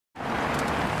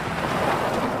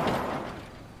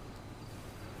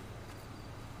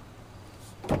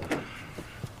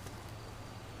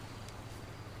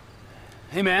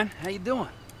Hey man, how you doing?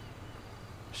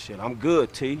 Shit, I'm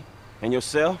good, T. And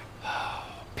yourself?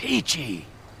 Peachy.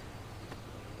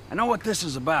 I know what this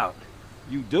is about.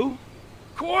 You do?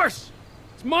 Of course!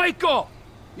 It's Michael!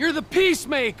 You're the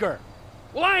peacemaker!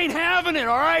 Well, I ain't having it,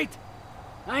 alright?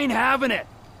 I ain't having it.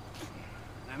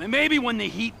 I mean, maybe when the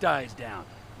heat dies down.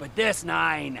 But this, nah,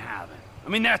 I ain't having. I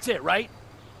mean, that's it, right?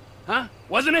 Huh?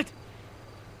 Wasn't it?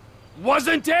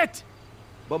 Wasn't it?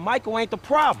 But Michael ain't the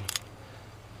problem.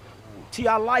 T,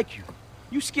 I like you.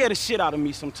 You scare the shit out of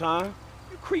me sometimes.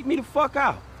 You creep me the fuck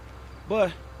out.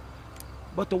 But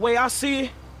the way I see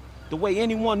it, the way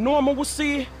anyone normal would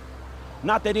see it,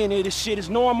 not that any of this shit is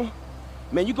normal,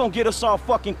 man, you gonna get us all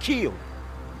fucking killed.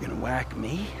 You gonna whack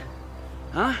me?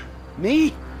 Huh?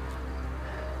 Me?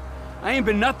 I ain't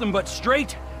been nothing but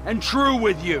straight and true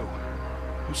with you.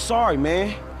 I'm sorry,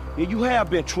 man. Yeah, you have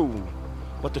been true with me.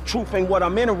 But the truth ain't what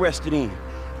I'm interested in.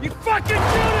 You fucking Judas!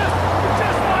 You're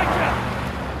just like him!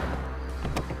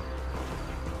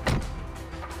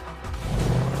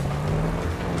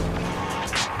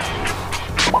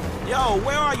 Yo,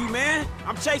 where are you, man?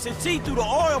 I'm chasing T through the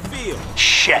oil field.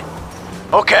 Shit.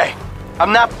 Okay.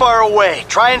 I'm not far away.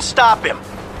 Try and stop him.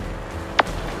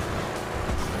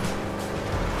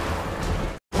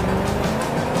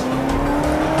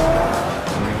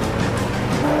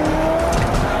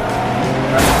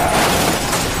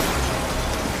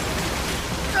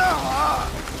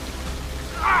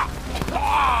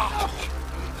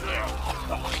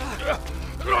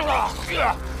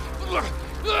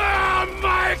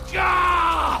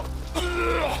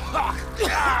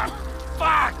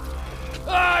 Fuck!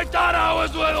 I thought I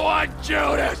was with one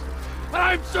Judas, and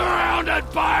I'm surrounded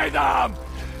by them!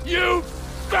 You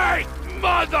fake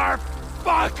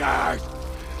motherfuckers!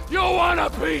 You want a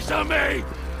piece of me?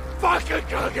 Fucking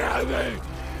come at me!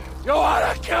 You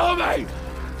wanna kill me?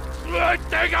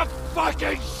 Take a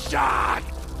fucking shot!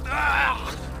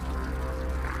 Ugh.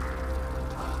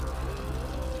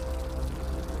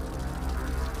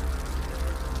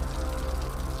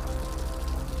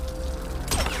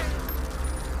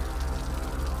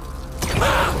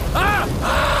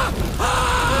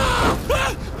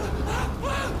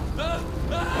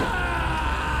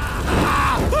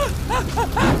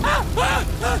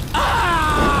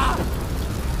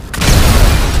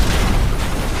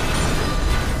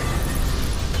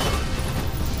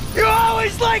 You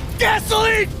always like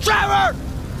gasoline, Trevor!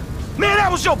 Man,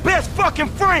 that was your best fucking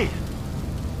friend!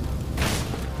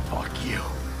 Fuck you.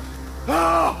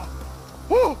 Oh!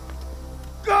 Woo!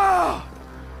 Oh!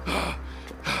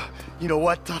 You know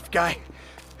what, tough guy?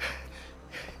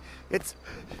 It's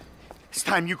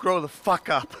time you grow the fuck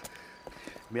up.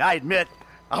 I mean, I admit,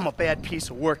 I'm a bad piece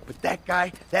of work, but that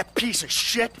guy, that piece of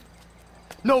shit,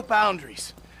 no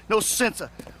boundaries, no sense of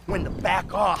when to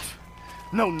back off,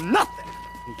 no nothing.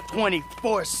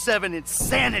 24/7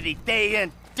 insanity, day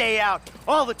in, day out,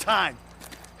 all the time.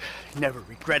 Never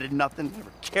regretted nothing, never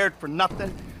cared for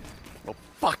nothing. Well,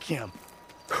 fuck him.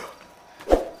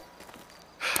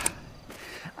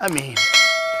 I mean,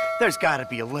 there's gotta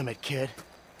be a limit, kid.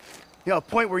 You know, a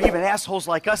point where even assholes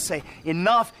like us say,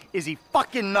 enough is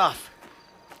fucking enough.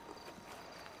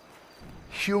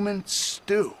 Human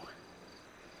stew.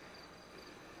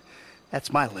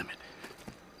 That's my limit.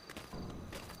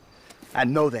 I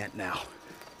know that now.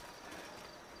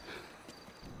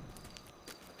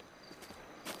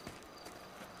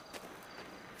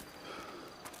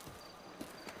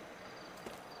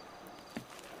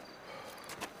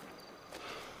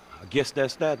 I guess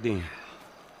that's that then.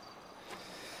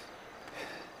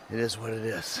 It is what it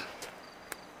is.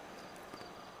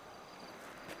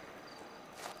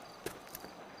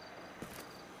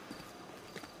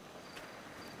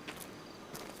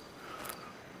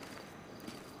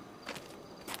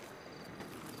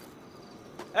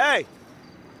 Hey,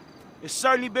 it's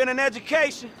certainly been an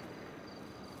education.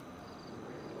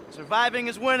 Surviving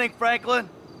is winning, Franklin.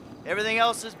 Everything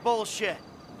else is bullshit.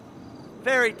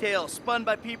 Fairy tales spun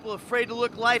by people afraid to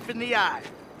look life in the eye.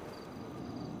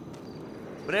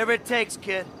 Whatever it takes,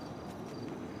 kid.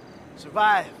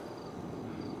 Survive.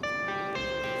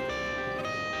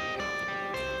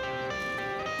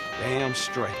 Damn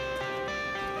straight.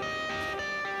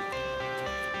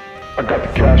 I got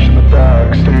the cash in the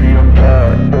bag, stadium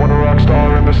packed. Born a rock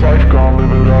star in this life, gonna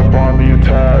live it up on the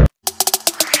attack.